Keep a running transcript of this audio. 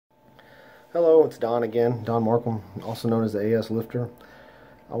Hello, it's Don again, Don Markham, also known as the AS Lifter.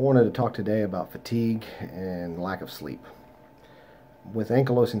 I wanted to talk today about fatigue and lack of sleep. With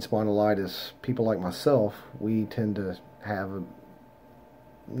ankylosing spondylitis, people like myself, we tend to have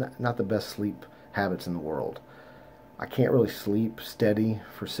not the best sleep habits in the world. I can't really sleep steady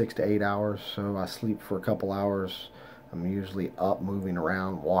for 6 to 8 hours, so I sleep for a couple hours. I'm usually up, moving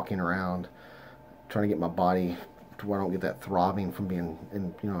around, walking around, trying to get my body to where I don't get that throbbing from being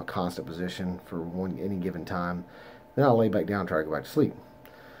in a constant position for any given time. Then I'll lay back down and try to go back to sleep.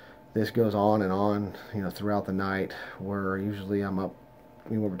 This goes on and on, throughout the night, where usually I'm up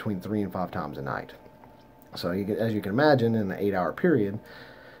anywhere between 3 and 5 times a night. So as you can imagine, in an 8-hour period,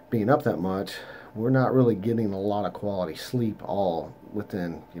 being up that much, we're not really getting a lot of quality sleep all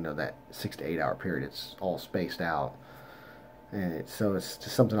within that 6 to 8 hour period. It's all spaced out, and so it's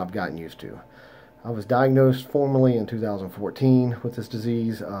just something I've gotten used to. I was diagnosed formally in 2014 with this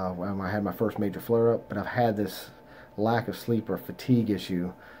disease when I had my first major flare-up, but I've had this lack of sleep or fatigue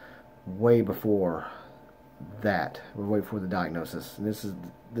issue way before that, way before the diagnosis. And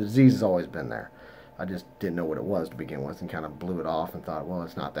the disease has always been there. I just didn't know what it was to begin with and kind of blew it off and thought, well,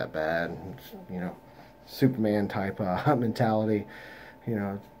 it's not that bad. It's, Superman type mentality,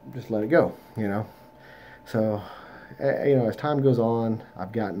 just let it go, So, as time goes on,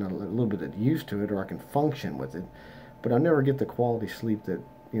 I've gotten a little bit used to it, or I can function with it, but I never get the quality sleep that,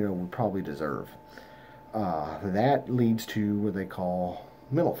 we probably deserve. That leads to what they call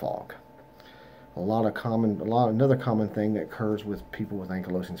mental fog. Another common thing that occurs with people with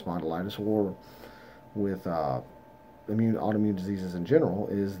ankylosing spondylitis or with autoimmune diseases in general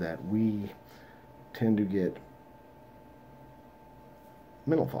is that we tend to get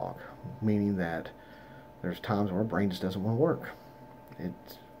mental fog, meaning that there's times where our brain just doesn't want to work.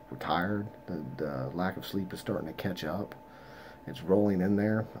 We're tired. The lack of sleep is starting to catch up. It's rolling in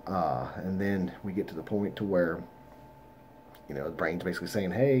there, and then we get to the point to where the brain's basically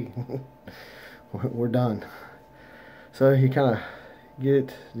saying, "Hey, we're done." So you kind of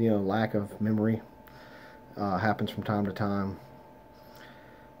get lack of memory happens from time to time.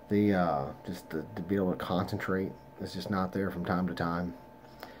 Just to be able to concentrate is just not there from time to time,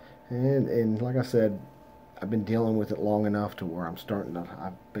 and like I said, I've been dealing with it long enough to where I've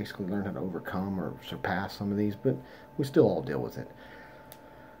basically learned how to overcome or surpass some of these, but we still all deal with it.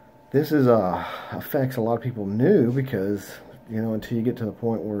 This affects a lot of people new because, until you get to the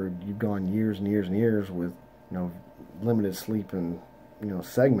point where you've gone years and years and years with, limited sleep and,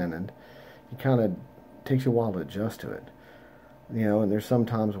 segmented, it kind of takes you a while to adjust to it. And there's some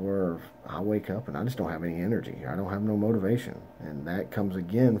times where I wake up and I just don't have any energy. I don't have no motivation. And that comes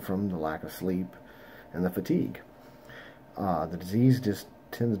again from the lack of sleep and the fatigue. The disease just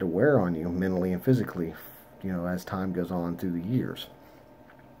tends to wear on you mentally and physically, as time goes on through the years.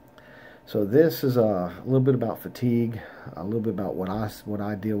 So this is a little bit about fatigue, a little bit about what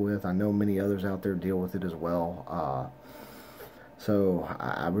I deal with. I know many others out there deal with it as well. So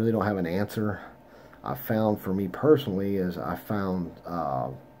I really don't have an answer. I found for me personally is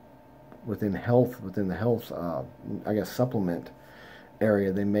within the health supplement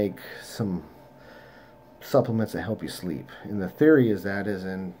area, they make some supplements that help you sleep. And the theory is that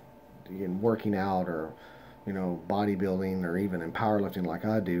in working out or bodybuilding or even in powerlifting like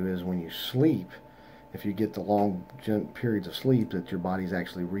I do, is when you sleep, if you get the long periods of sleep, that your body's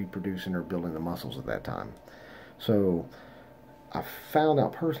actually reproducing or building the muscles at that time. So I found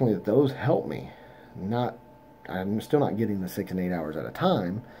out personally that those help me. I'm still not getting the 6 and 8 hours at a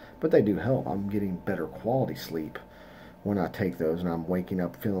time, but they do help. I'm getting better quality sleep when I take those, and I'm waking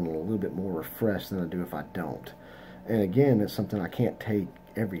up feeling a little bit more refreshed than I do if I don't. And again, it's something I can't take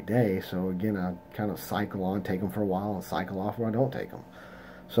every day, so again, I kind of cycle on, take them for a while, and cycle off where I don't take them.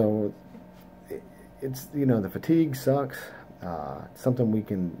 So it's, the fatigue sucks. It's something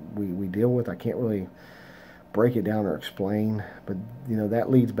we deal with. I can't really break it down or explain, but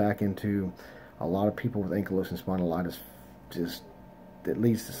that leads back into a lot of people with ankylosing spondylitis. It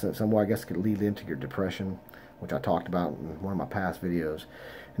leads to somewhere, I guess, could lead into your depression, which I talked about in one of my past videos,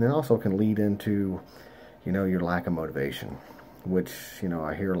 and then also can lead into your lack of motivation, which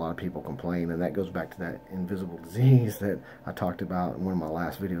I hear a lot of people complain, and that goes back to that invisible disease that I talked about in one of my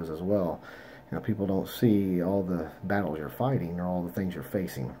last videos as well. People don't see all the battles you're fighting or all the things you're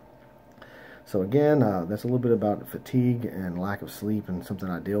facing. So again, that's a little bit about fatigue and lack of sleep, and something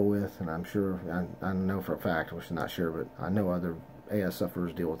I deal with, and I'm sure, I know for a fact, which I'm not sure, but I know other AS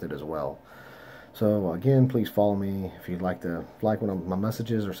sufferers deal with it as well. So again, please follow me. If you'd like to like one of my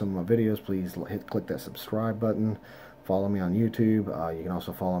messages or some of my videos, please click that subscribe button. Follow me on YouTube. You can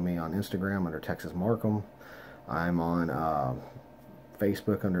also follow me on Instagram under Texas Markham. I'm on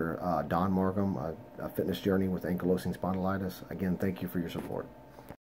Facebook under Don Markham, a fitness journey with ankylosing spondylitis. Again, thank you for your support.